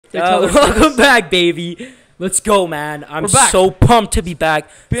Welcome back, baby. Let's go, man. I'm so pumped to be back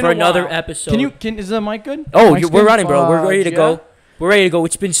for another episode. Is the mic good? Oh, we're running, bro. We're ready to go. We're ready to go.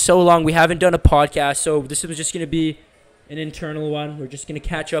 It's been so long. We haven't done a podcast, so this was just going to be an internal one. We're just going to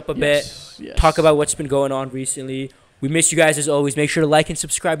catch up a bit, talk about what's been going on recently. We miss you guys as always. Make sure to like and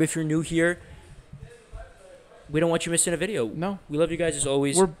subscribe if you're new here. We don't want you missing a video. No. We love you guys as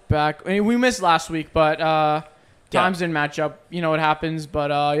always. We're back. I mean, we missed last week, but times didn't match up. You know, it happens. But,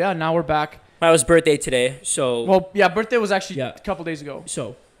 yeah, now we're back. My birthday today, so... Well, yeah, birthday was actually a couple days ago.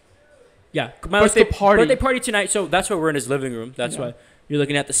 So, yeah. Birthday party tonight, so that's why we're in his living room. That's why you're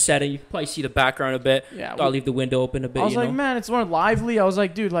looking at the setting. You can probably see the background a bit. Yeah. I'll leave the window open a bit, I was like, man, it's more lively. I was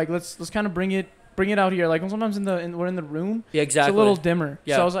like, dude, like, let's kind of bring it out here. Like, sometimes we're in the room. Yeah, exactly. It's a little dimmer.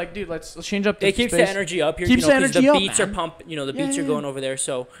 Yeah. So I was like, dude, let's change up the space. It keeps the energy up here. Keeps the energy up, the beats are pumping. You know, the beats are going over there.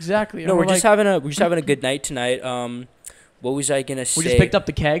 So exactly. No, we're just having a good night tonight. What was I gonna say? We just picked up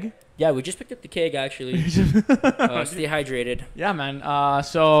the keg. Yeah, we just picked up the keg actually. Stay hydrated. Yeah, man.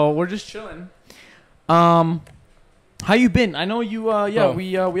 So we're just chilling. How you been? I know you.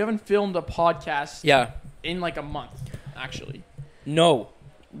 We haven't filmed a podcast. Yeah. In like a month, actually. No.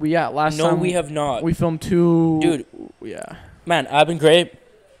 Last time. No, we have not. We filmed 2. Dude. Yeah. Man, I've been great.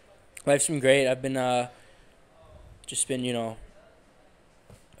 Life's been great. I've been just been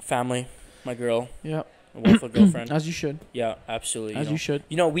family, my girl. Yeah. A wonderful girlfriend. As you should. Yeah, absolutely. As you should.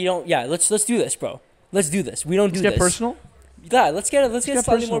 You know, we don't. Yeah, let's do this, bro. Let's do this. We don't do this. Let's get personal. Yeah, let's get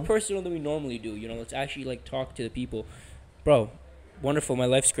slightly more personal than we normally do. You know, let's actually like talk to the people, bro. Wonderful. My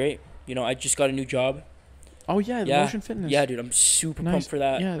life's great. You know, I just got a new job. Oh yeah, the motion fitness. Yeah, dude, I'm super pumped for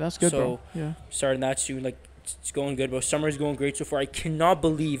that. Yeah, that's good, bro. Yeah. Starting that soon. Like, it's going good, bro. Summer's going great so far. I cannot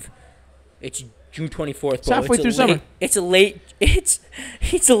believe it's June 24th, bro. It's halfway through summer. It's a late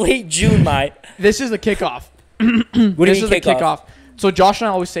June, mate. This is the kickoff. What do you mean kickoff? So Josh and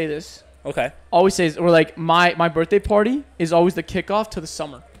I always say this. Okay. Always says we're like my birthday party is always the kickoff to the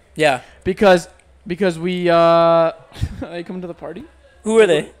summer. Yeah. Because we are they coming to the party? Who are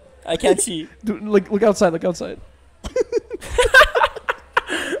they? I can't see. Dude, look outside. Look outside.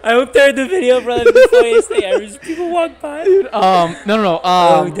 I hope they're in the video, bro. That's the funniest thing ever. Just people walk by. Dude,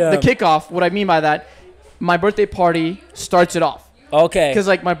 no. The kickoff. What I mean by that, my birthday party starts it off. Okay. Because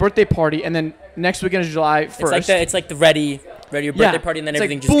like my birthday party, and then next weekend is July 1st. It's like the ready your birthday party, and then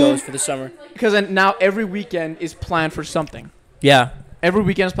everything just goes for the summer. Because then now every weekend is planned for something. Yeah. Every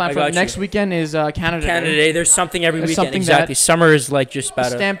weekend is planned for next weekend is Canada Day. There's something every weekend. Exactly. Summer is like just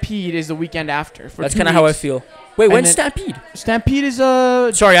better. Stampede is the weekend after. That's kind of how I feel. Wait, when's Stampede? Stampede is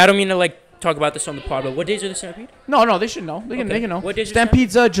Sorry, I don't mean to like talk about this on the pod, but what days are the Stampede? No, they should know. They can know. What days?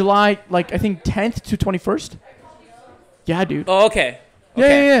 Stampede's July, like I think 10th to 21st. Yeah, dude. Oh, okay.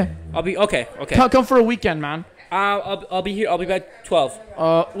 Yeah. I'll be okay. Come for a weekend, man. I'll be here. I'll be back 12.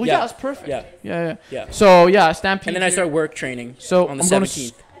 Yeah, that's perfect. Yeah. So yeah, Stampede. And then I start work training. So on the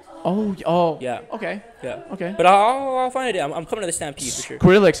 17th. Oh. Yeah. Okay. Yeah. Okay. But I'll find a day. I'm coming to the Stampede for sure.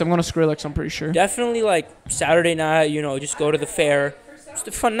 Skrillex. I'm going to Skrillex. I'm pretty sure. Definitely like Saturday night. You know, just go to the fair. Just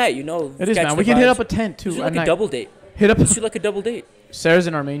a fun night. You know. It is, man. We can hit up a tent too. Let's do like a double date. Let's do like a double date. Sarah's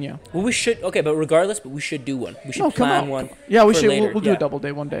in Armenia. Well, we should. Okay, but regardless, we should do one. We should plan one. Yeah, we should. We'll do a double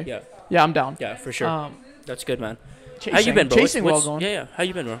date one day. Yeah. Yeah, I'm down. Yeah, for sure. That's good, man. How you been, bro? Chasing well going. Yeah. How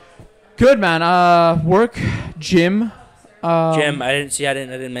you been, bro? Good, man. Work, gym. Gym. I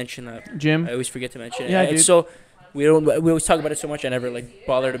didn't mention that. Gym. I always forget to mention it. Yeah, dude. So we always talk about it so much. I never like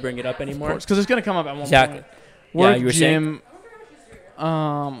bother to bring it up anymore. Of course, because it's gonna come up at one point. Work, you were gym.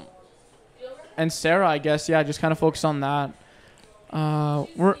 And Sarah, I guess. Yeah, just kind of focus on that.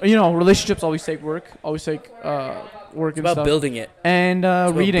 Relationships always take work. Always take work and about stuff. Building it. And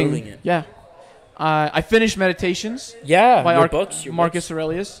reading. Building it. Yeah. I finished Meditations. Yeah. By your Marcus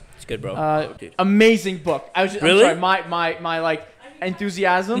Aurelius. It's good, bro. Amazing book. Really? I'm sorry, my like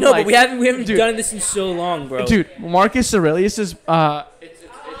enthusiasm. No, but we haven't done this in so long, bro. Dude, Marcus Aurelius is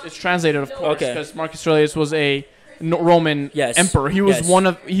it's translated, of course, because Marcus Aurelius was a Roman emperor. He was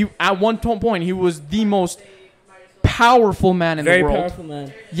at one point he was the most powerful man in the world. Very powerful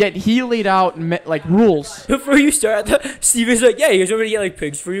man. Yet he laid out like rules. Before you start, Steven's like, "Yeah, you guys want me to get like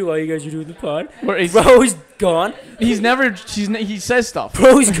pigs for you while you guys are doing the pod?" Bro's gone. He says stuff.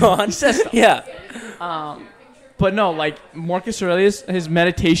 Bro's gone. He says stuff. Yeah. But no, like Marcus Aurelius, his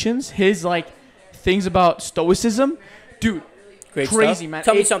meditations, his like things about stoicism, dude, great crazy stuff. man.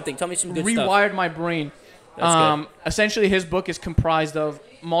 Tell me something. Tell me some good stuff. Rewired my brain. That's good. Essentially, his book is comprised of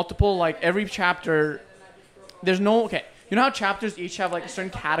multiple, like every chapter. There's no You know how chapters each have like a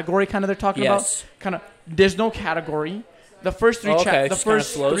certain category, kind of they're talking about. There's no category. The first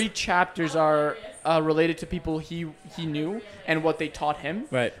three chapters are related to people he knew and what they taught him.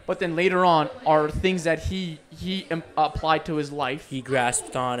 Right. But then later on are things that he applied to his life. He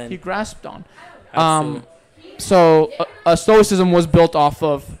grasped on. So Stoicism was built off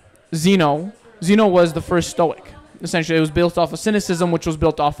of Zeno. Zeno was the first Stoic. Essentially, it was built off of cynicism, which was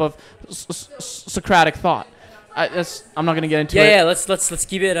built off of Socratic thought. I'm not gonna get into it. Yeah. Let's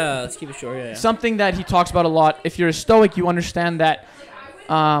keep it short. Yeah. Something that he talks about a lot. If you're a Stoic, you understand that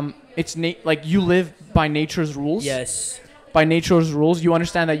it's like you live by nature's rules. Yes. By nature's rules, you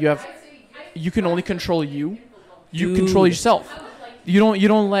understand that you can only control you. You control yourself. You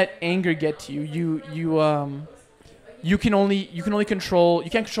don't let anger get to you. You can only control. You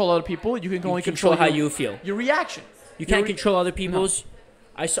can't control other people. You can only control how you feel. Your reaction. You can't control other people's.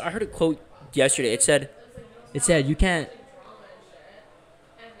 No. I heard a quote yesterday. It said you can't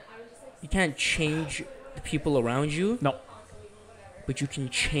change the people around you. No. But you can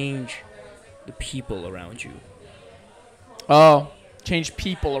change the people around you. Oh, change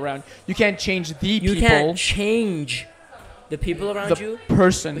people around. You can't change the people. You can't change the people around you. The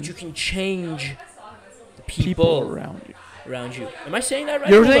person. But you can change the people around you. Am I saying that right?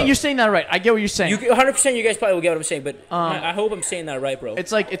 You're saying that right. I get what you're saying. 100% you guys probably will get what I'm saying, but I hope I'm saying that right, bro.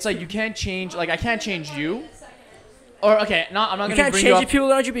 It's like you can't change. Like I can't change you. Or okay, I'm not gonna. You can't change the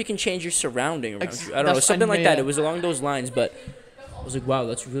people around you, but you can change your surrounding around you. I don't know, something like that. It was along those lines, but I was like, wow,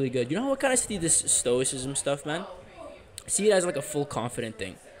 that's really good. You know what kind of see this stoicism stuff, man? I see it as like a full confident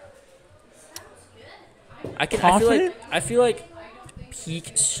thing. I feel like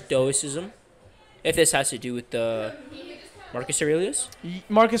peak stoicism, if this has to do with the Marcus Aurelius,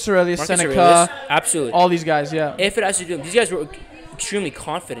 Seneca, absolutely, all these guys, yeah. If it has to do, these guys were extremely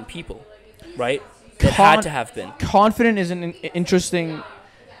confident people, right? That had to have been. Confident is an interesting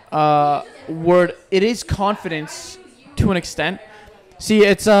word. It is confidence to an extent. See,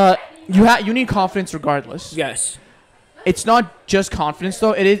 it's you need confidence regardless. Yes. It's not just confidence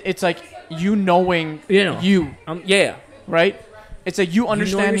though. It's like you knowing you. Yeah. Right. It's like you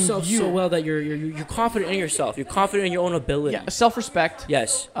understanding yourself so well that you're confident in yourself. You're confident in your own ability. Yeah. Self-respect.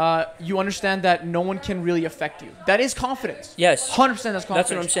 Yes. You understand that no one can really affect you. That is confidence. Yes. 100% that's confidence.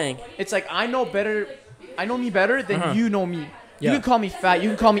 That's what I'm saying. It's like I know me better than you know me. Yeah. You can call me fat. You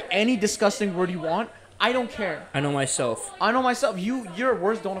can call me any disgusting word you want. I don't care. I know myself. Your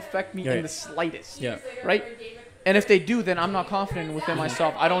words don't affect me in the slightest. Yeah. Right? And if they do, then I'm not confident within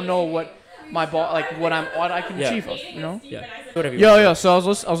myself. I don't know what what I can achieve of, you know? Yeah. Yo. So I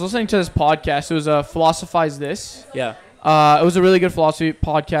was listening to this podcast. It was Philosophize This. Yeah. It was a really good philosophy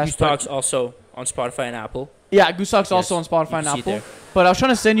podcast. Goosetalks also on Spotify and Apple. Yeah, Goosetalks also on Spotify and Apple. But I was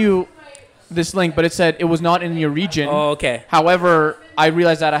trying to send you this link, but it said it was not in your region. Oh, okay. However, I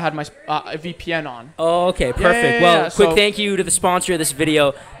realized that I had my VPN on. Oh, okay. Perfect. Quick thank you to the sponsor of this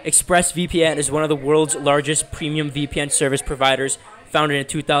video. ExpressVPN is one of the world's largest premium VPN service providers, founded in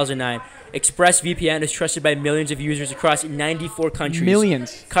 2009. ExpressVPN is trusted by millions of users across 94 countries.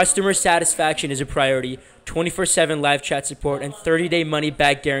 Millions. Customer satisfaction is a priority, 24/7 live chat support, and 30-day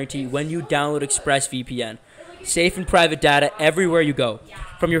money-back guarantee when you download ExpressVPN. Safe and private data everywhere you go.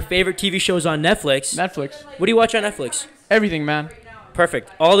 From your favorite TV shows on Netflix. What do you watch on Netflix? Everything, man. Perfect.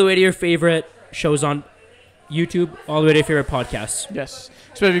 All the way to your favorite shows on YouTube, all the way to your favorite podcasts. Yes.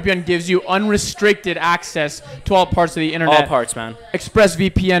 ExpressVPN gives you unrestricted access to all parts of the internet. All parts, man.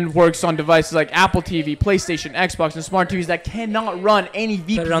 ExpressVPN works on devices like Apple TV, PlayStation, Xbox, and smart TVs that cannot run any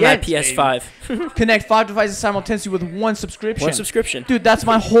VPN. Put it on that PS5. Connect 5 devices simultaneously with one subscription. One subscription. Dude, that's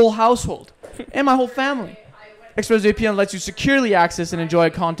my whole household and my whole family. ExpressVPN lets you securely access and enjoy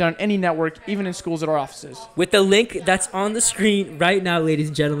content on any network, even in schools or offices. With the link that's on the screen right now, ladies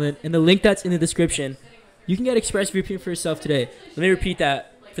and gentlemen, and the link that's in the description, you can get ExpressVPN for yourself today. Let me repeat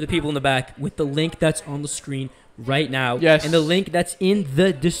that for the people in the back. With the link that's on the screen right now, and the link that's in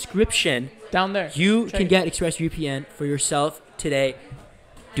the description, down there, you can get ExpressVPN for yourself today.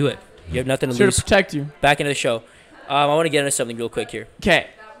 Do it. You have nothing to lose. To protect you. Back into the show. I want to get into something real quick here. Okay.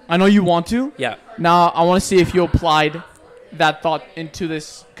 I know you want to. Yeah. Now, I want to see if you applied that thought into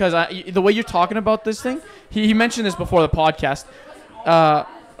this. Because the way you're talking about this thing, he mentioned this before the podcast.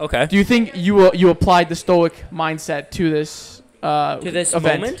 Okay. Do you think you applied the Stoic mindset to this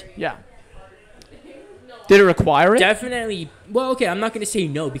event? Moment? Yeah. Did it require it? Definitely. Well, okay, I'm not going to say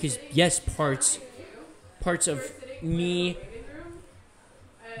no because, yes, parts of me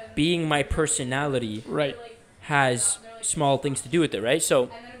being my personality has small things to do with it, right? So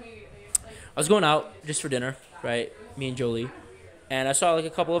I was going out just for dinner, right? Me and Jolie. And I saw like a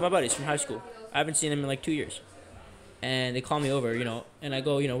couple of my buddies from high school. I haven't seen them in like 2 years. And they call me over, and I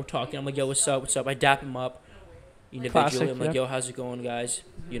go, we're talking. I'm like, yo, what's up? What's up? I dap them up individually. I'm like, yo, how's it going, guys?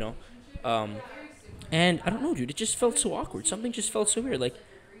 And I don't know, dude. It just felt so awkward. Something just felt so weird. Like,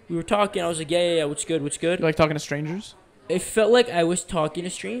 we were talking. I was like, yeah. What's good? You like talking to strangers? It felt like I was talking to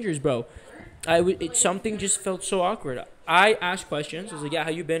strangers, bro. Something just felt so awkward. I asked questions. I was like, yeah, how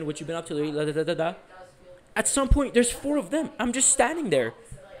you been? What you been up to lately? At some point, there's 4 of them. I'm just standing there.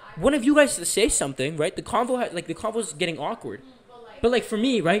 One of you guys to say something, right? The convo's getting awkward. But like for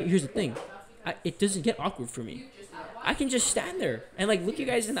me, right? Here's the thing. It doesn't get awkward for me. I can just stand there and like look you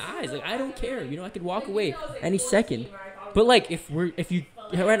guys in the eyes. Like I don't care. I could walk away any second. But like if we're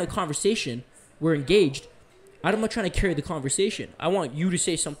in a conversation, we're engaged. I'm not trying to carry the conversation. I want you to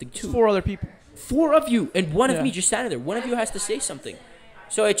say something too. It's 4 other people. 4 of you and one of me just standing there. One of you has to say something.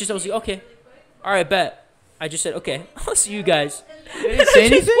 So I was like, okay, all right, bet. I just said, okay, I'll see you guys. They didn't say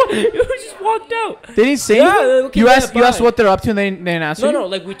anything? You just walked out. They didn't say anything? Okay, you asked what they're up to and they didn't answer? No,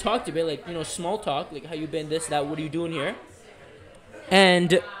 like we talked a bit, like, small talk, like how you been, this, that, what are you doing here?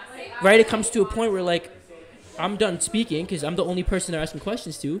 And, right, it comes to a point where, like, I'm done speaking because I'm the only person they're asking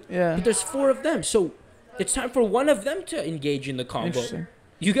questions to. Yeah. But there's 4 of them, so it's time for one of them to engage in the convo.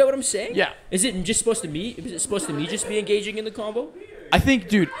 You get what I'm saying? Yeah. Is it supposed to me just be engaging in the convo? I think,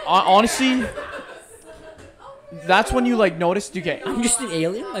 dude, honestly... That's when you like notice. Okay, I'm just an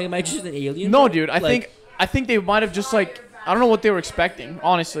alien. Like, am I just an alien? No, dude. I think they might have just like I don't know what they were expecting.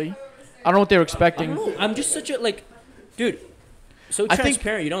 Honestly, I don't know what they were expecting. I don't know. I'm just such a like, dude. So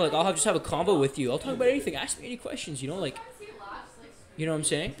transparent. Like I'll just have a convo with you. I'll talk about anything. Ask me any questions. Like, you know what I'm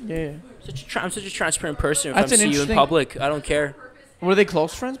saying? Yeah. I'm such a transparent person. If I see you in public, I don't care. Were they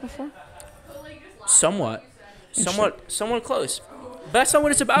close friends before? Somewhat close. But that's not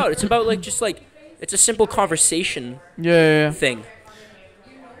what it's about. It's about like just like. It's a simple conversation thing.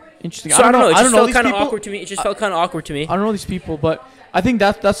 Interesting. So I don't know. It just felt kind of awkward to me. I don't know these people, but I think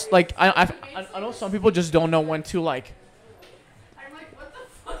that's like I know some people just don't know when to like.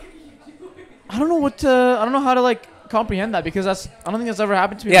 I don't know how to like comprehend that because I don't think that's ever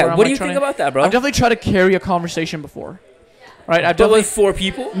happened to me. Yeah. What do you think about that, bro? I've definitely tried to carry a conversation before. Right, I've definitely 4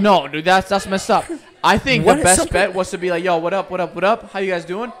 people. No, dude, that's messed up. I think the best bet was to be like, yo, what up? How you guys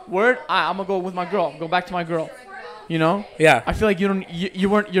doing? Word, I'm gonna go with my girl. Go back to my girl. Yeah. I feel like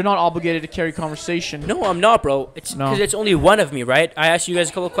you're not obligated to carry conversation. No, I'm not, bro. It's because it's only one of me, right? I asked you guys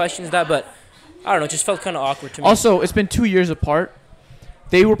a couple of questions but I don't know. It just felt kind of awkward to me. Also, it's been 2 years apart.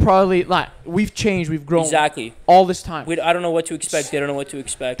 They were probably like, we've changed, we've grown. Exactly. All this time. I don't know what to expect. They don't know what to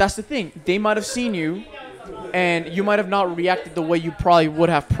expect. That's the thing. They might have seen you. And you might have not reacted the way you probably would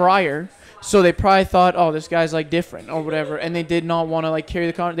have prior. So they probably thought, oh, this guy's like different or whatever. And they did not want to like carry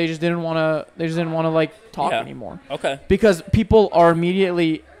the conversation. They just didn't want to like talk anymore. Okay. Because people are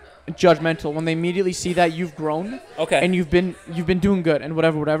immediately judgmental when they immediately see that you've grown. Okay. And you've been doing good and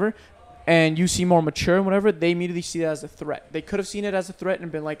whatever. And you seem more mature and whatever. They immediately see that as a threat. They could have seen it as a threat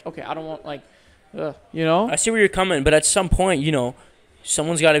and been like, okay, I don't want like, I see where you're coming, but at some point,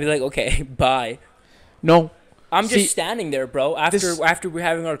 someone's got to be like, okay, bye. No. I'm just standing there, bro, after we're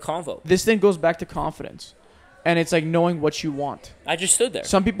having our convo. This thing goes back to confidence. And it's like knowing what you want. I just stood there.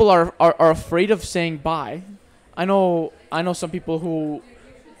 Some people are afraid of saying bye. I know some people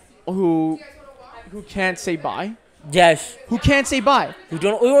who can't say bye. Yes. Who can't say bye. Who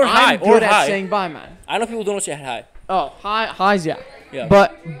don't or hi. I'm good at saying bye, man. I know people don't say hi. Oh, hi's yeah.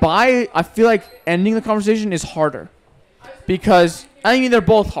 But bye, I feel like ending the conversation is harder. Because I mean they're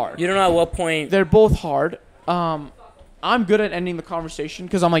both hard. You don't know at what point they're both hard. I'm good at ending the conversation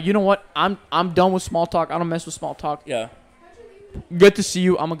because I'm like, you know what? I'm done with small talk. I don't mess with small talk. Yeah. Good to see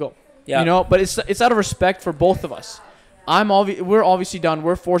you. I'm gonna go. Yeah. But it's out of respect for both of us. We're obviously done.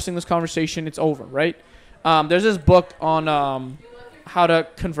 We're forcing this conversation. It's over, right? There's this book on how to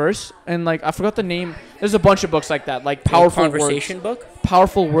converse, and like I forgot the name. There's a bunch of books like that, like powerful conversation words. Book.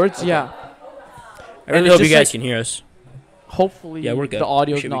 Powerful words, okay. Yeah. I really hope you guys can hear us. Hopefully, we're good. The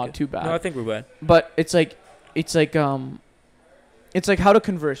audio's not too bad. No, I think we're bad. But it's like how to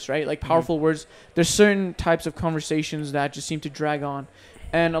converse, right? Like powerful words. There's certain types of conversations that just seem to drag on,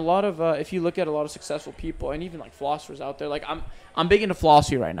 and a lot of if you look at a lot of successful people and even like philosophers out there, like I'm big into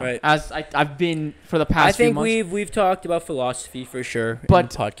philosophy right now, right. As I've been for the past few months. I think we've talked about philosophy for sure in the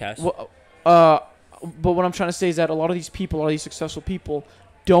podcast. But what I'm trying to say is that a lot of these successful people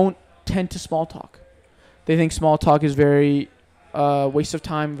don't tend to small talk. They think small talk is very waste of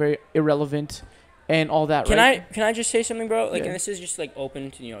time, very irrelevant, and all that. Can I just say something, bro? Like, and this is just like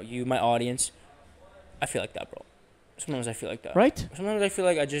open to you, my audience. I feel like that, bro. Sometimes I feel like that. Right? Sometimes I feel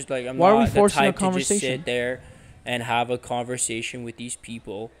like I'm Why not are we forcing the a type conversation? to just sit there and have a conversation with these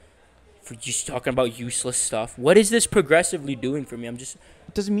people for just talking about useless stuff. What is this progressively doing for me? It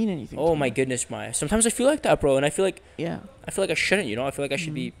doesn't mean anything. Oh my goodness, Maya. Sometimes I feel like that, bro, and I feel like I feel like I shouldn't. I feel like I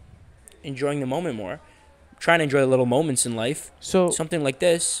should be enjoying the moment more. Trying to enjoy the little moments in life. So something like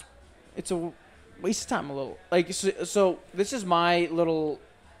this, it's a waste of time a little. Like so this is my little.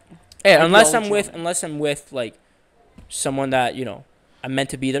 Hey, unless I'm with like someone that I'm meant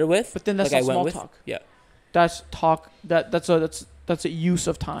to be there with. But then that's like not small talk. Yeah. That's talk. That's a use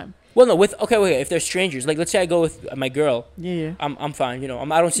of time. Well, no, if they're strangers, like let's say I go with my girl. Yeah. I'm fine. I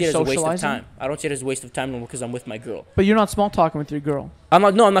don't see it as a waste of time. I don't see it as a waste of time because I'm with my girl. But you're not small talking with your girl. I'm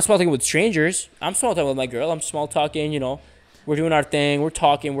not small talking with strangers. I'm small talking with my girl. I'm small talking. We're doing our thing. We're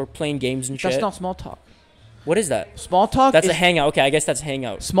talking. We're playing games and shit. That's not small talk. What is that? Small talk. That's a hangout. Okay, I guess that's a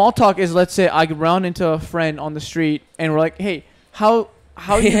hangout. Small talk is, let's say I run into a friend on the street and we're like, hey, how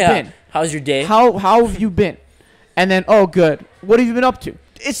you been? How's your day? How have you been? And then, oh, good. What have you been up to?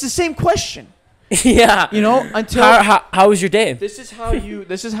 It's the same question. Yeah. Until how was your day? This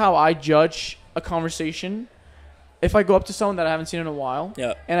is how I judge a conversation. If I go up to someone that I haven't seen in a while,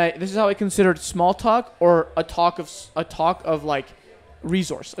 yeah, and this is how I consider small talk or a talk of like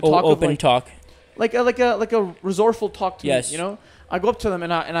resource, open talk, like a resourceful talk to yes. me. I go up to them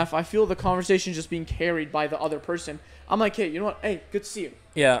and if I feel the conversation just being carried by the other person, I'm like, hey, you know what? Hey, good to see you.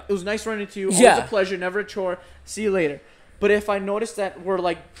 Yeah, it was nice running into you. Always a pleasure, never a chore. See you later. But if I notice that we're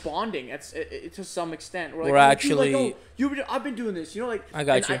like bonding, to some extent, we're actually. I've been doing this, I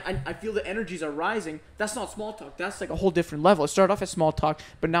got you. I feel the energies are rising. That's not small talk. That's like a whole different level. It started off as small talk,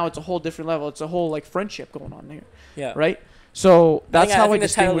 but now it's a whole different level. It's a whole like friendship going on there. Yeah. Right. So that's how I think the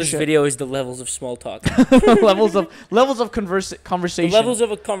title of this video is the levels of small talk. levels of conversation. The levels of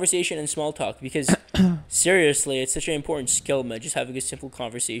a conversation and small talk, because seriously, it's such an important skill, man. Just having a simple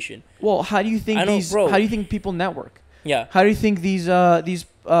conversation. Well, how do you think how do you think people network? Yeah. How do you think these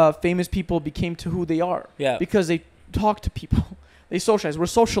famous people became to who they are? Yeah. Because they talk to people. They socialize. We're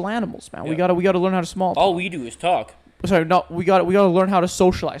social animals, man. Yeah. We gotta learn how to small talk. All we do is talk. Sorry, no, we gotta learn how to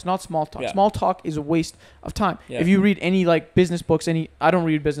socialize, not small talk. Yeah. Small talk is a waste of time. Yeah. If you read any like business books, I don't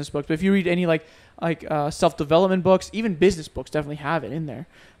read business books, but if you read any like self-development books, even business books definitely have it in there.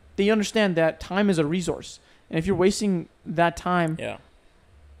 They understand that time is a resource, and if you're wasting that time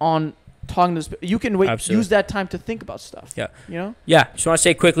on talking to this, you can use that time to think about stuff. Yeah. Yeah. Just want to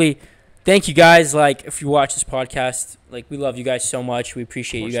say quickly, thank you guys. Like, if you watch this podcast, like, we love you guys so much. We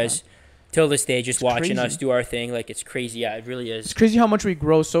appreciate you guys. Till this day, just watching us do our thing. Like, it's crazy. Yeah, it really is. It's crazy how much we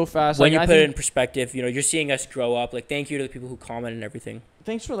grow so fast. When you put it in perspective, you're seeing us grow up. Like, thank you to the people who comment and everything.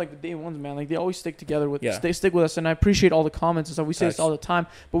 Thanks for like the day ones, man. Like, they always stick together they stick with us, and I appreciate all the comments and stuff. We say this all the time,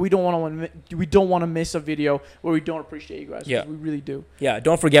 but we don't want to miss a video where we don't appreciate you guys. Yeah, we really do. Yeah,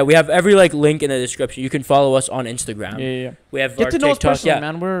 don't forget, we have every link in the description. You can follow us on Instagram. Yeah. We have Get our to know us TikTok. personally,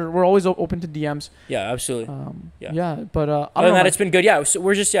 man. We're always open to DMs. Yeah, absolutely. But other than that, it's been good. Yeah, so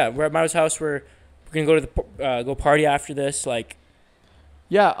we're at Mao's house. We're gonna go to the go party after this. Like,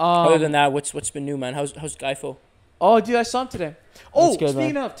 other than that, what's been new, man? How's Skyfo? Oh, dude, I saw him today. Oh, good,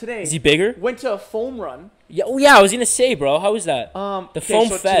 speaking of today, is he bigger? Went to a foam run. Yeah. Oh yeah, I was gonna say, bro. How was that? Foam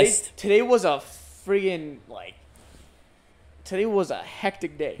fest. Today was a friggin' Today was a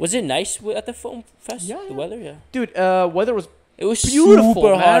hectic day. Was it nice at the foam fest? Yeah. The weather, yeah. Dude, weather was. It was beautiful,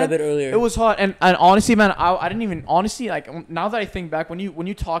 super man. hot a bit earlier. It was hot, and honestly, man, I didn't even now that I think back, when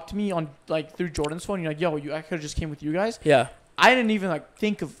you talked to me on through Jordan's phone, you're like, yo, I could have just came with you guys. Yeah. I didn't even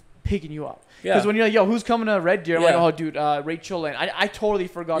think of picking you up. Yeah. Because when you're like, yo, who's coming to Red Deer? I'm like, oh, dude, Rachel, and I totally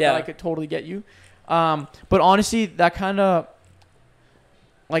forgot that I could totally get you. But honestly, that kind of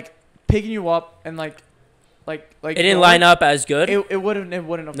picking you up and like it didn't line up as good. It wouldn't have.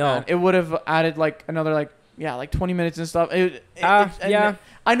 No. Man. It would have added another 20 minutes and stuff. Yeah.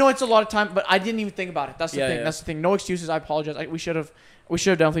 I know it's a lot of time, but I didn't even think about it. That's the thing. Yeah. That's the thing. No excuses. I apologize. We should have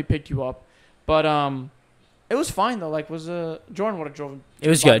definitely picked you up, but it was fine though. Jordan would have driven. It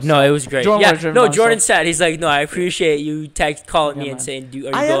was good. No, it was great. Jordan said, he's like, no, I appreciate you calling me and saying, are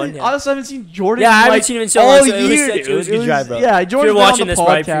you going? I also haven't seen Jordan. Yeah, I haven't seen him in so long. So it was a good drive, bro. Yeah, Jordan's if you're watching this, podcast,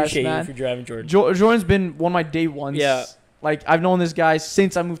 bro, I appreciate you for driving Jordan. Jordan's been one of my day ones. Yeah. I've known this guy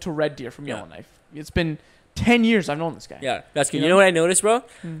since I moved to Red Deer from Yellowknife. It's been 10 years I've known this guy. Yeah, that's good. You know what I noticed, bro?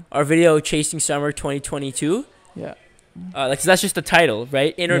 Our video, Chasing Summer 2022. Yeah. Cause that's just the title,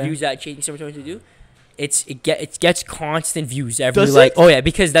 right? Interviews at Chasing Summer 2022. It gets constant views every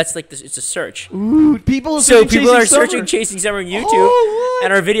because that's it's a search. Ooh, people are searching Chasing Summer on YouTube,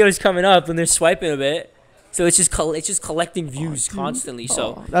 and our video is coming up and they're swiping a bit. So it's just collecting views constantly.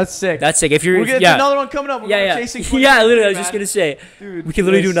 So that's sick. That's sick. If you're another one coming up. Chasing literally, I was just gonna say, dude, we can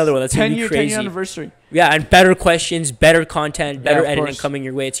literally do another one. That's 10-year anniversary. Yeah, and better questions, better content, better editing coming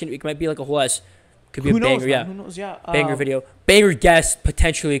your way. It might be like a whole could be a banger. Who knows? Yeah. Banger video, banger guest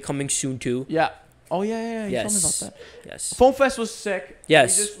potentially coming soon too. Yeah. Oh yeah. You told me Yes. about that. Yes. Foam Fest was sick.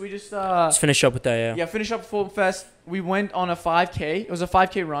 Yes. We just Let's finish up with that. Yeah. Yeah, finish up Foam Fest. We went on a 5K. It was a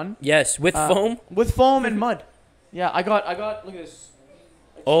 5K run. Yes, with foam. With foam and mud. Yeah, I got. Look at this.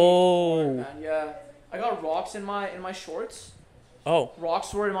 Oh. Man. Yeah, I got rocks in my shorts. Oh.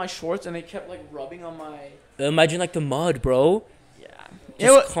 Rocks were in my shorts, and they kept like rubbing on my. Imagine like the mud, bro. Yeah.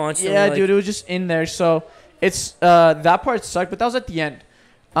 Just constantly. Yeah, dude, it was just in there. So it's that part sucked, but that was at the end.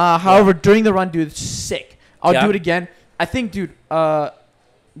 However, during the run, dude, it's sick. I'll do it again. I think, dude,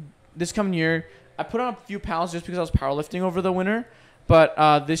 this coming year, I put on a few pounds just because I was powerlifting over the winter.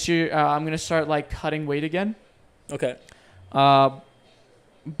 But this year, I'm gonna start like cutting weight again. Okay.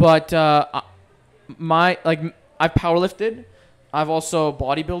 But I've powerlifted. I've also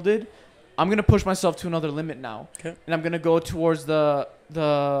bodybuilded. I'm gonna push myself to another limit now. Okay. And I'm gonna go towards the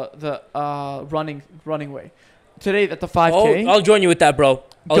running way. Today at the 5K. Oh, I'll join you with that, bro.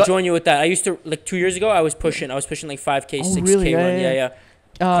 I'll join you with that. I used to like 2 years ago. I was pushing like 5K, 6K really? run. Yeah.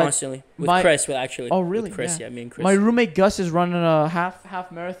 Constantly with Chris. Oh really? With Chris, me and Chris. My roommate Gus is running a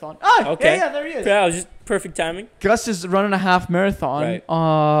half marathon. Ah, okay. Yeah, there he is. Yeah, it was just perfect timing. Gus is running a half marathon.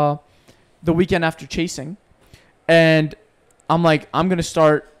 Right. The weekend after chasing, and I'm like, I'm gonna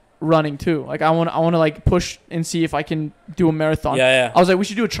start running too. Like I want to like push and see if I can do a marathon. Yeah. I was like, we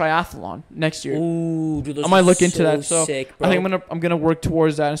should do a triathlon next year. Ooh, dude, those I might look into that. So sick, bro. I think I'm gonna work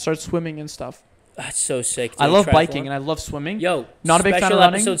towards that and start swimming and stuff. That's so sick. I love biking and I love swimming. Yo, not a big fan of special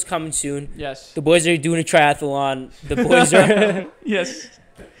running. episodes coming soon. Yes. The boys are doing a triathlon. The boys are yes.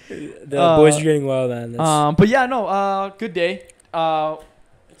 The boys are getting wild, man. But yeah, no. Good day.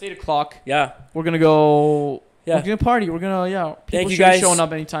 It's 8:00. Yeah. We're gonna go. Yeah. We're gonna party. We're gonna People Thank you should guys be showing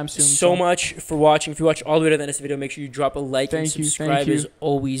up anytime soon. So much for watching. If you watch all the way to the end of this video, make sure you drop a like and subscribe as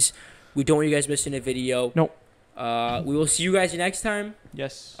always. We don't want you guys missing a video. Nope. We will see you guys next time.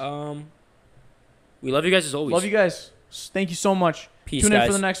 Yes. We love you guys as always. Love you guys. Thank you so much. Peace, Tune guys. in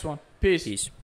for the next one. Peace. Peace.